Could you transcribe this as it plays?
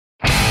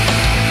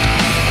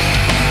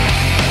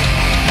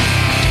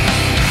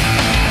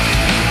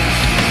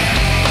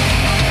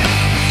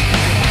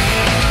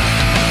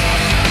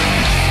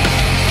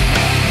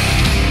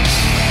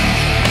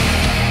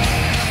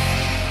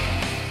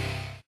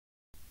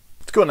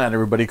What's going on,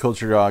 everybody?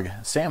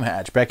 Culturedog Sam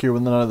Hatch back here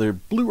with another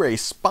Blu-ray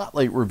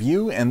Spotlight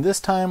review, and this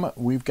time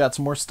we've got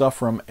some more stuff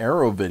from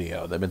Arrow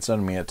Video. They've been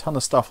sending me a ton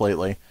of stuff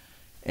lately,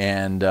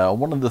 and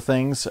one of the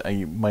things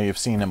you may have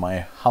seen in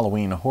my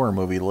Halloween horror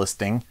movie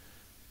listing,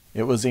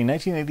 it was a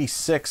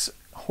 1986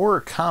 horror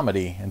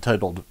comedy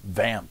entitled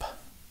Vamp.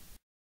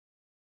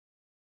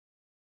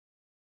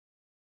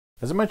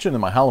 As I mentioned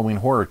in my Halloween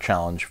Horror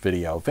Challenge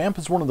video, Vamp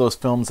is one of those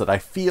films that I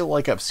feel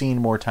like I've seen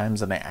more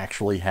times than I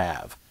actually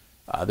have.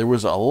 There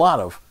was a lot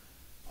of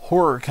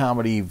horror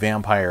comedy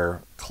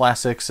vampire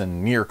classics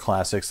and near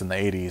classics in the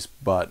 80s,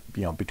 but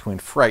between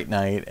Fright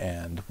Night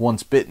and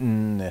Once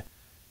Bitten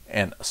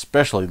and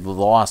especially The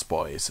Lost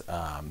Boys,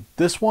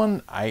 this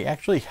one I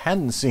actually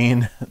hadn't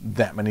seen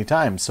that many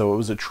times, so it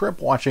was a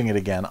trip watching it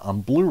again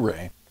on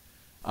Blu-ray.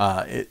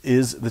 It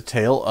is the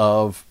tale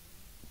of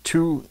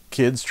two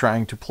kids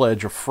trying to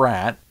pledge a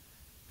frat.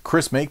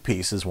 Chris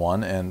Makepeace is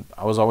one, and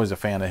I was always a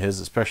fan of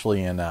his,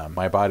 especially in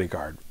My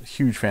Bodyguard.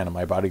 Huge fan of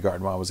My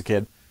Bodyguard when I was a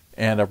kid.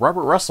 And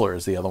Robert Ressler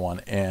is the other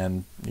one,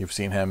 and you've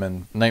seen him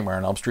in Nightmare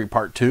on Elm Street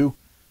Part 2,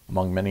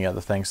 among many other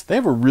things. They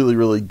have a really,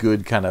 really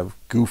good kind of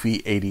goofy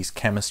 80s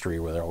chemistry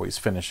where they're always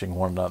finishing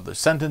one another's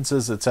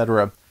sentences,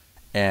 etc.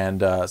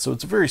 And so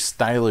it's a very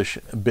stylish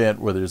bit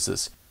where there's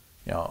this,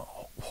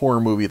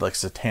 horror movie like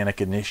Satanic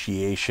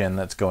Initiation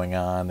that's going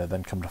on, and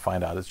then come to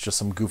find out it's just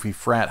some goofy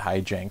frat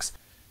hijinks.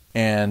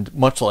 And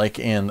much like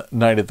in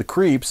Night of the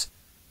Creeps,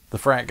 the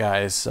frat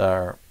guys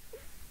are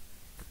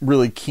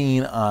really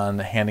keen on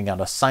handing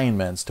out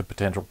assignments to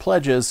potential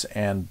pledges,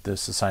 and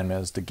this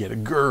assignment is to get a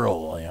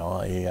girl,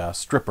 a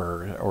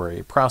stripper or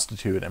a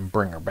prostitute, and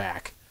bring her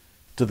back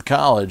to the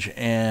college.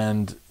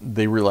 And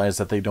they realize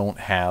that they don't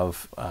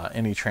have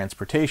any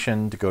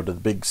transportation to go to the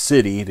big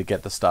city to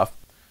get the stuff,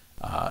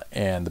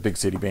 and the big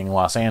city being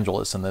Los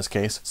Angeles in this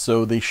case.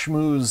 So they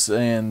schmooze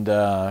and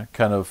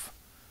kind of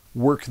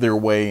work their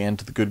way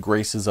into the good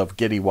graces of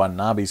Getty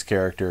Watanabe's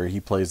character. He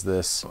plays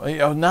this,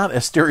 not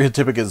as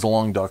stereotypic as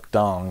Long Duck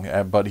Dong,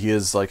 but he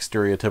is like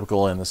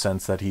stereotypical in the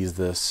sense that he's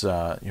this,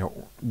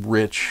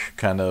 rich,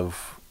 kind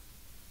of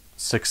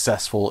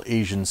successful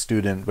Asian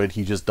student, but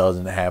he just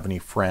doesn't have any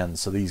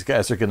friends. So these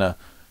guys are gonna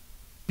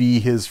be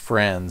his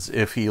friends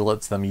if he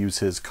lets them use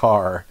his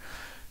car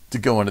to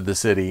go into the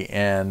city.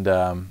 And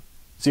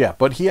so yeah,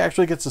 but he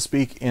actually gets to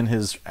speak in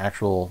his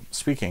actual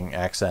speaking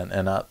accent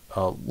and not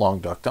a Long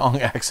Duck Dong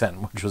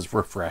accent, which was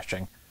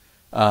refreshing.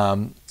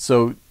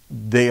 So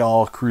they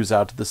all cruise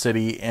out to the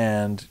city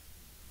and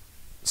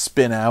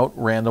spin out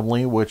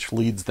randomly, which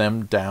leads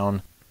them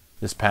down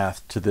this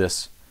path to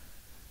this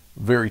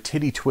very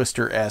titty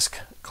twister-esque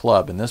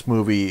club. And this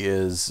movie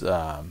is,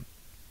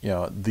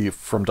 the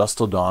From Dusk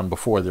Till Dawn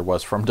before there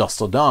was From Dusk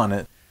Till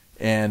Dawn.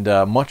 And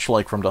much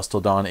like From Dusk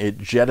Till Dawn, it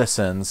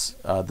jettisons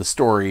the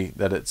story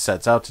that it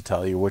sets out to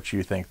tell you, which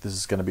you think this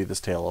is going to be this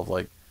tale of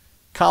like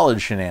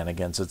college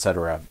shenanigans,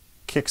 etc.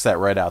 Kicks that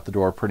right out the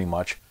door pretty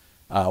much.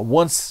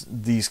 Once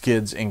these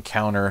kids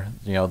encounter,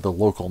 the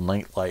local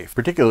nightlife,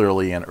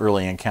 particularly an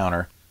early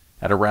encounter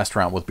at a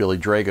restaurant with Billy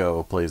Drago,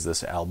 who plays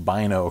this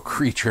albino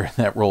creature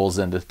that rolls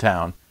into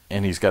town,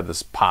 and he's got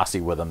this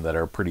posse with him that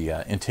are pretty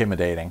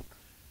intimidating.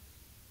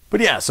 But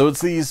yeah, so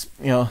it's these,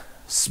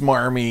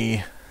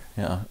 smarmy,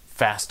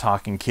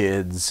 fast-talking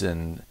kids,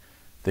 and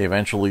they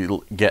eventually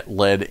get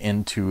led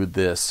into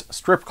this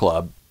strip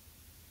club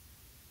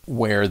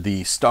where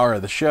the star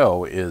of the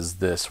show is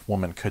this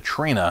woman,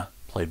 Katrina,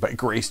 played by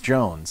Grace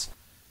Jones.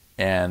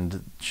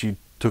 And she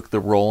took the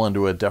role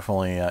into a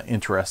definitely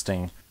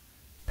interesting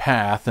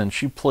path, and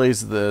she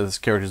plays this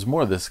character as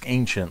more of this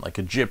ancient, like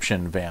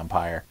Egyptian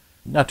vampire.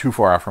 Not too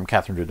far off from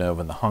Catherine Deneuve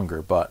in The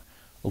Hunger, but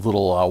a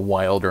little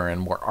wilder and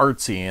more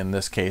artsy in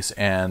this case.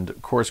 And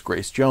of course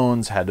Grace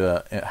Jones had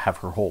to have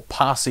her whole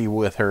posse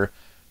with her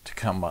to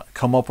come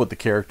up with the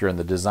character and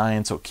the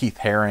design. So Keith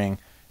Haring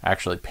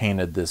actually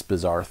painted this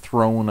bizarre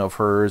throne of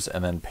hers,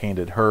 and then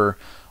painted her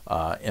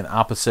in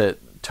opposite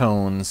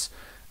tones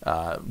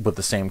with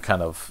the same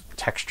kind of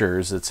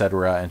textures,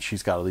 etc. And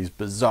she's got all these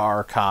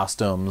bizarre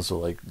costumes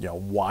with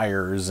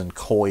wires and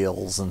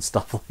coils and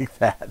stuff like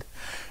that.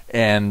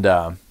 And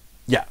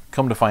yeah,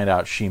 come to find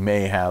out she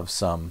may have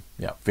some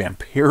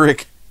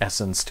vampiric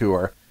essence to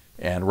her,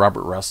 and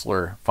Robert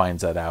Ressler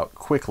finds that out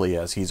quickly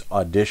as he's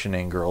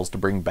auditioning girls to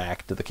bring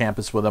back to the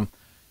campus with him.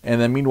 And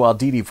then meanwhile,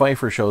 Dee Dee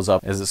Pfeiffer shows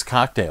up as this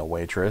cocktail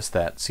waitress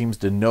that seems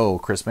to know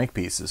Chris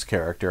Makepeace's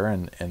character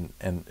and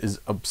is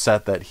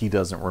upset that he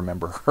doesn't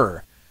remember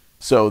her.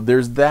 So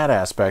there's that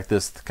aspect,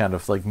 this kind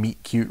of like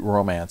meet-cute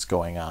romance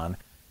going on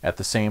at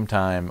the same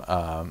time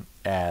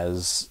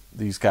as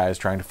these guys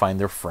trying to find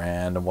their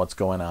friend and what's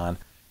going on.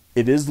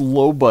 It is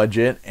low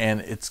budget,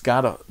 and it's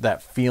got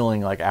that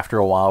feeling like after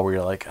a while where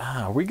you're like,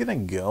 are we going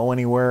to go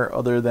anywhere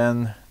other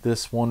than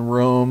this one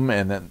room?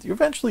 And then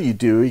eventually you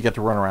do. You get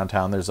to run around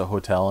town. There's a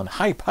hotel, and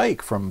High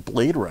Pike from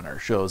Blade Runner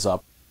shows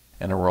up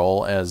in a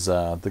role as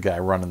the guy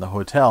running the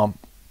hotel.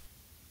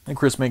 And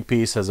Chris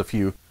Makepeace has a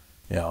few,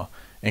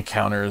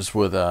 encounters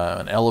with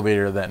an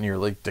elevator that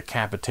nearly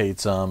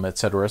decapitates him,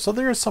 etc. So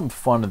there's some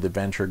fun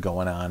adventure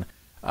going on.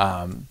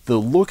 The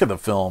look of the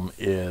film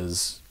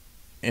is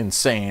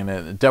insane,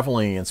 and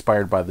definitely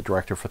inspired by the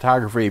director of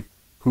photography,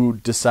 who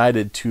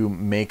decided to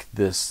make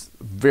this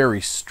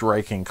very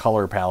striking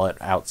color palette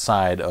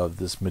outside of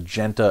this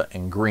magenta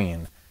and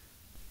green.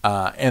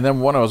 And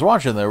then when I was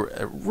watching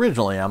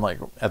originally, I'm like,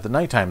 at the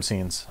nighttime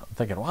scenes, I'm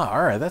thinking, wow,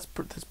 all right, that's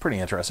pretty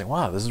interesting.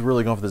 Wow, this is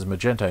really going for this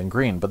magenta and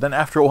green. But then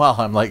after a while,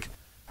 I'm like,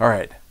 all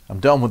right, I'm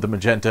done with the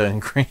magenta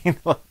and green.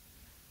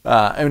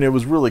 I mean, it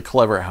was really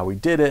clever how he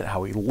did it,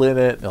 how he lit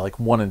it. Like,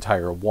 one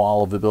entire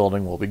wall of the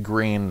building will be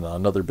green,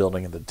 another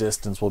building in the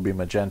distance will be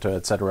magenta,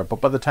 etc.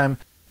 But by the time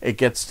it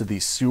gets to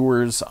these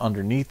sewers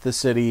underneath the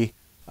city,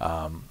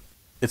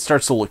 it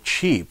starts to look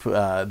cheap.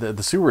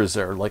 The sewers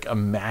are like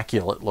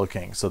immaculate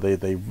looking, so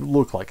they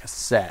look like a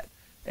set.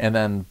 And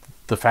then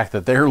the fact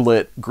that they're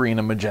lit green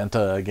and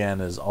magenta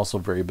again is also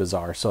very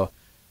bizarre. So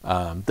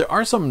there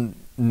are some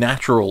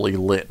naturally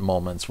lit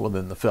moments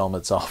within the film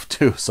itself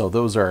too. So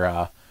those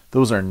are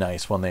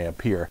nice when they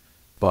appear.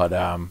 But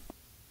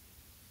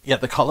yeah,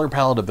 the color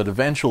palette of it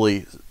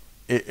eventually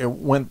it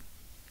went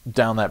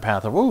down that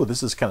path of, oh,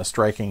 this is kind of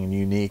striking and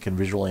unique and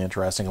visually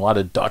interesting. A lot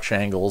of Dutch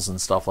angles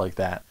and stuff like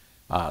that.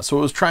 So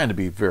it was trying to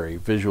be very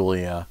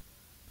visually,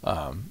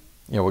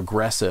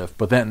 aggressive.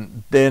 But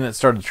then it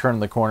started to turn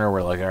the corner.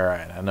 We're like, all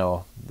right, I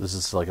know this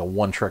is like a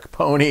one-trick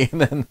pony,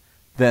 and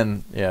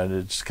then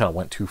it just kind of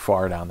went too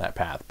far down that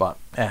path. But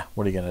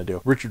what are you gonna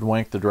do? Richard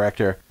Wenk, the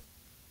director,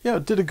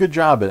 did a good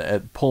job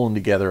at pulling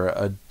together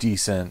a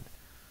decent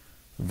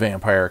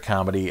vampire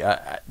comedy.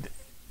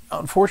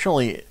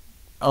 Unfortunately,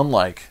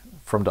 unlike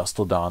From Dusk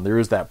Till Dawn, there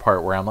is that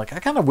part where I'm like, I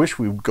kind of wish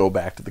we would go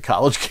back to the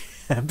college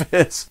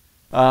campus.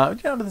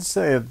 To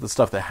say the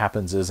stuff that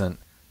happens isn't,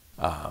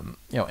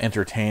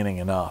 entertaining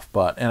enough.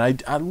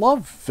 And I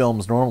love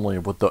films normally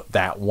with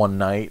that one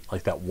night,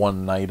 like that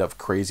one night of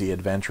crazy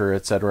adventure,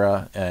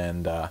 etc.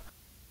 And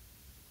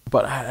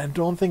but I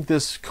don't think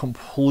this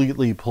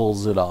completely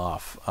pulls it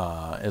off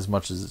as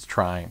much as it's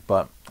trying.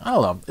 But I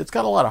don't know, it's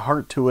got a lot of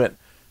heart to it.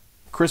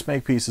 Chris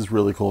Makepeace is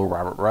really cool.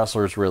 Robert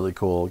Russler's really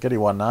cool. Geddy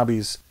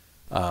Watanabe's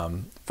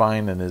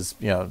fine in his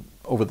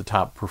over the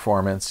top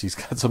performance. He's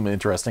got some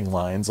interesting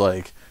lines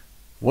like,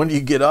 "When do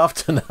you get off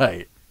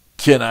tonight?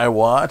 Can I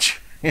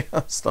watch?"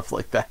 Stuff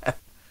like that.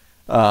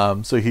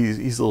 So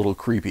he's a little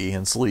creepy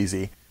and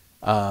sleazy.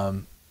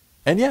 And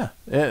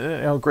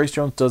Grace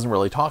Jones doesn't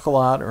really talk a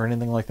lot or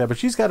anything like that, but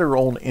she's got her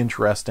own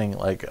interesting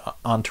like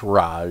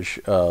entourage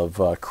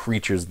of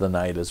creatures of the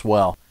night as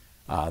well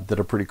that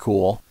are pretty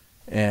cool.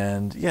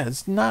 And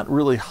it's not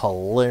really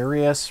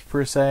hilarious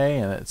per se,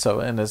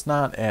 and it's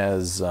not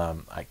as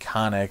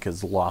iconic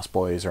as Lost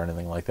Boys or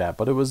anything like that.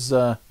 But it was,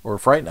 or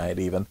Fright Night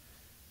even.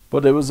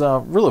 But it was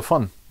really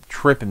fun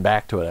tripping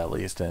back to it at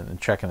least and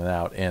checking it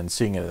out and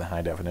seeing it in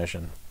high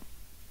definition.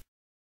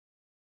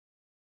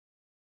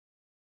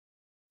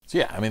 So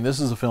yeah, I mean, this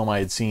is a film I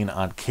had seen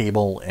on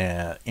cable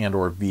and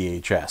or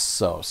VHS.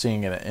 So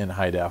seeing it in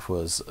high def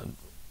was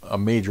a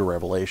major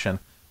revelation.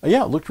 It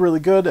looked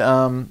really good.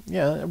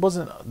 It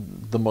wasn't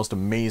the most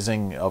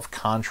amazing of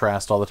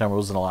contrast all the time. It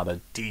wasn't a lot of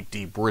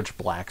deep, rich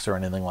blacks or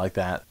anything like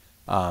that.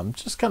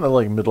 Just kind of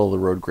like middle of the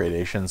road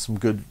gradation, some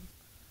good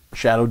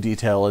shadow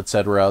detail,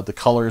 etc. The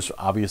colors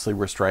obviously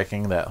were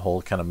striking. That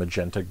whole kind of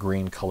magenta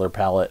green color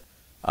palette,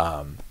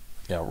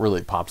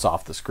 really pops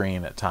off the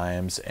screen at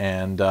times.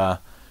 And so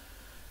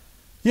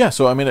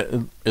I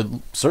mean, it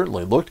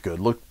certainly looked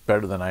good. Looked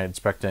better than I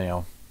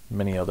expected.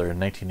 Many other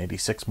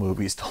 1986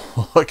 movies to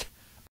look.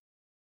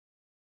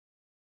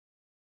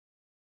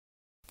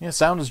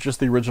 Sound is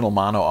just the original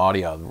mono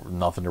audio.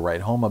 Nothing to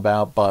write home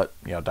about, but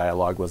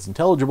dialogue was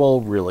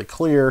intelligible, really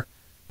clear,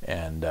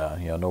 and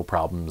no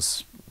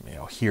problems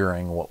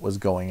hearing what was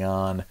going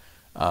on.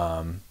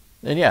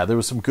 There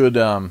was some good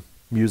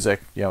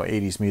music,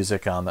 80s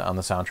music on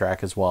the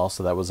soundtrack as well,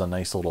 so that was a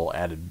nice little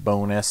added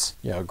bonus.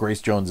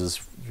 Grace Jones's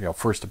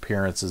first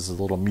appearance is a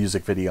little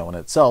music video in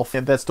itself,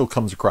 and that still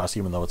comes across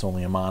even though it's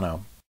only a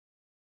mono.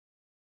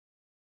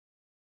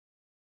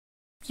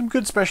 Some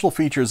good special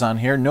features on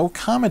here. No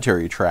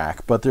commentary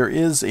track, but there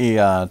is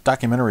a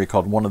documentary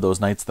called One of Those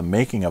Nights, The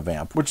Making of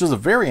Vamp, which is a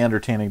very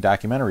entertaining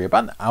documentary,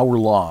 about an hour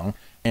long,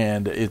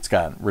 and it's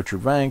got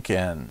Richard Wenk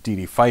and Dee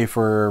Dee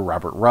Pfeiffer,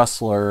 Robert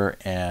Russler,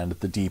 and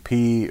the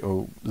DP,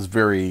 who is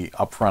very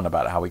upfront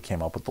about how he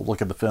came up with the look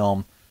of the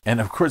film.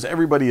 And of course,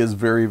 everybody is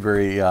very,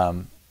 very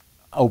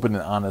open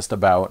and honest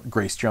about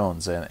Grace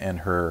Jones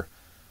and her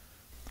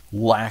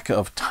lack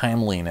of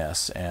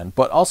timeliness,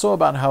 but also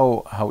about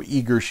how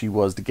eager she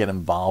was to get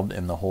involved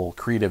in the whole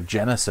creative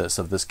genesis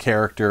of this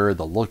character,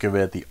 the look of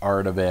it, the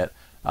art of it,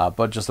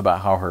 but just about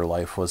how her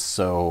life was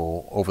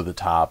so over the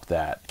top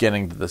that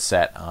getting to the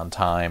set on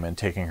time and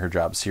taking her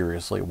job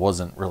seriously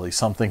wasn't really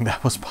something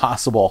that was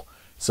possible.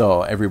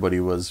 So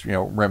everybody was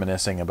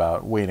reminiscing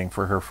about waiting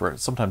for her for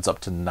sometimes up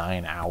to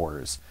 9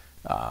 hours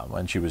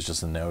when she was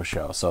just a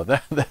no-show. So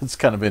that's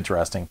kind of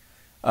interesting.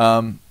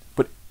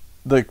 But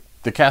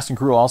the cast and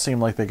crew all seem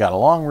like they got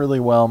along really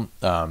well,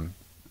 and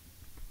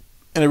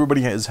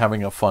everybody is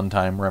having a fun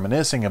time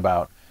reminiscing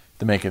about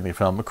the making of the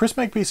film. But Chris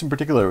Makepeace in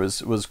particular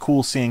was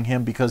cool seeing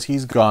him because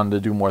he's gone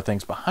to do more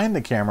things behind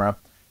the camera,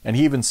 and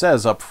he even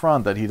says up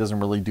front that he doesn't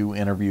really do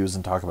interviews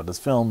and talk about his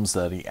films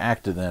that he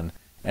acted in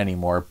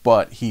anymore,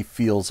 but he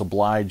feels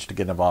obliged to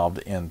get involved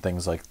in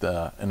things like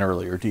an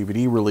earlier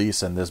DVD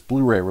release and this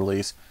Blu-ray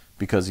release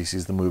because he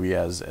sees the movie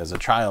as a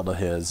child of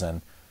his,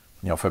 and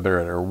you know, for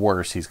better or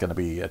worse, he's going to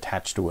be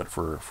attached to it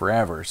for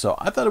forever. So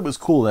I thought it was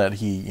cool that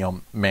he, you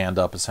know, manned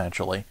up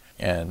essentially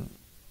and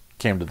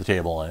came to the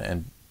table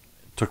and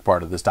took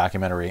part of this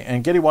documentary.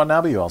 And Getty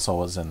Watanabe also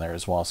was in there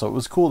as well. So it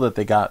was cool that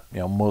they got, you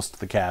know, most of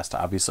the cast.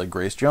 Obviously,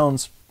 Grace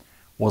Jones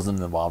wasn't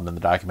involved in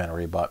the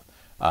documentary, but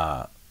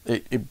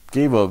it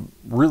gave a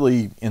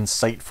really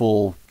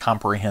insightful,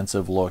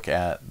 comprehensive look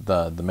at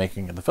the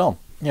making of the film.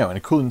 You know, and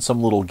including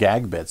some little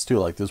gag bits too,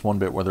 like there's one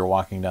bit where they're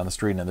walking down the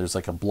street and there's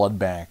like a blood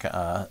bank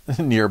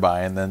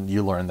nearby, and then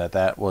you learn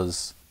that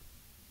was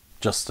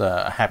just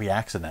a happy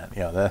accident.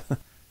 You know,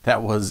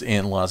 that was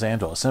in Los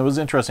Angeles. And it was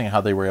interesting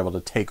how they were able to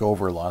take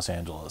over Los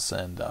Angeles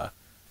and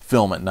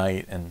film at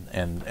night,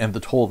 and the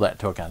toll that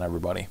took on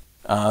everybody.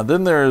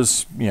 Then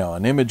there's, you know,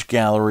 an image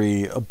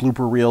gallery, a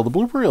blooper reel. The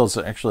blooper reel is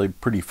actually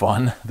pretty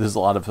fun. There's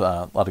a lot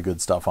of good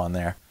stuff on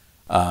there.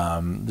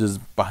 There's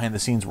behind the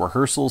scenes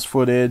rehearsals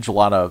footage, a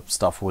lot of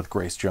stuff with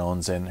Grace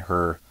Jones and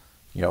her,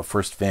 you know,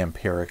 first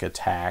vampiric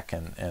attack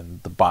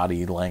and the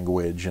body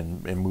language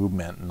and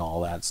movement and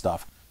all that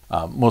stuff.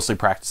 Mostly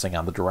practicing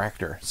on the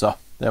director. So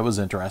that was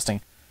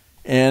interesting.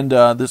 And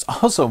there's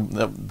also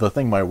the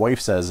thing my wife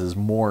says is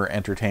more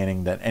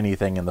entertaining than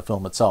anything in the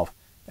film itself.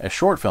 A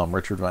short film,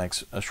 Richard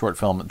Mank's a short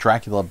film,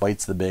 Dracula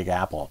Bites the Big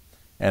Apple.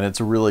 And it's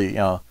a really, you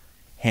know,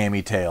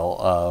 hammy tale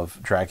of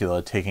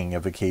Dracula taking a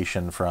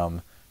vacation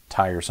from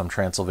tiresome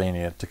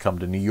Transylvania to come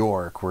to New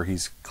York, where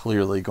he's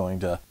clearly going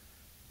to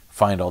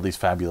find all these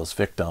fabulous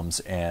victims,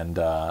 and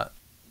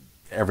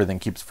everything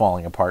keeps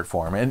falling apart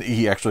for him. And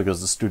he actually goes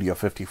to Studio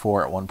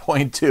 54 at one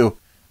point too,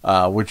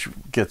 which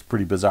gets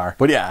pretty bizarre.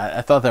 But yeah,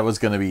 I thought that was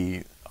going to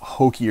be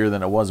hokier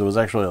than it was. It was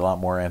actually a lot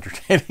more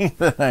entertaining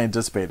than I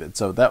anticipated.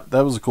 So that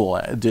was a cool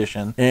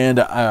addition. And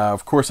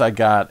of course I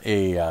got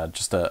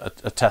just a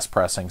test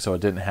pressing, so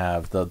it didn't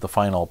have the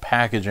final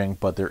packaging,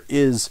 but there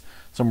is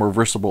some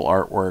reversible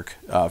artwork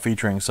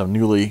featuring some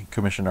newly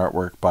commissioned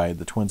artwork by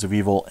the Twins of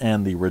Evil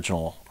and the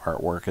original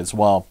artwork as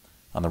well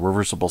on the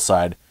reversible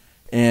side.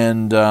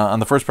 And on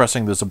the first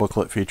pressing, there's a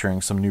booklet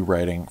featuring some new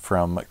writing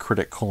from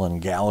critic Cullen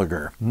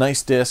Gallagher.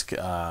 Nice disc.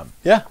 Yeah,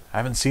 I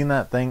haven't seen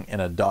that thing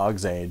in a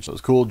dog's age. So it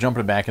was cool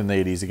jumping back in the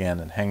 80s again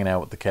and hanging out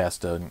with the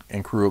cast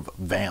and crew of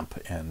Vamp.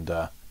 And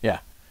yeah,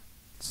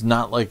 it's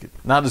not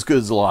as good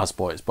as The Lost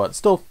Boys, but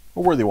still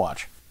a worthy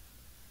watch.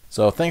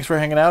 So thanks for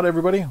hanging out,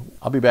 everybody.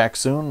 I'll be back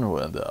soon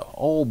with a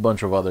whole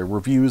bunch of other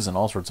reviews and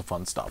all sorts of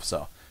fun stuff.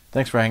 So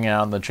thanks for hanging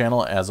out on the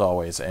channel, as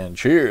always, and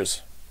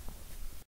cheers!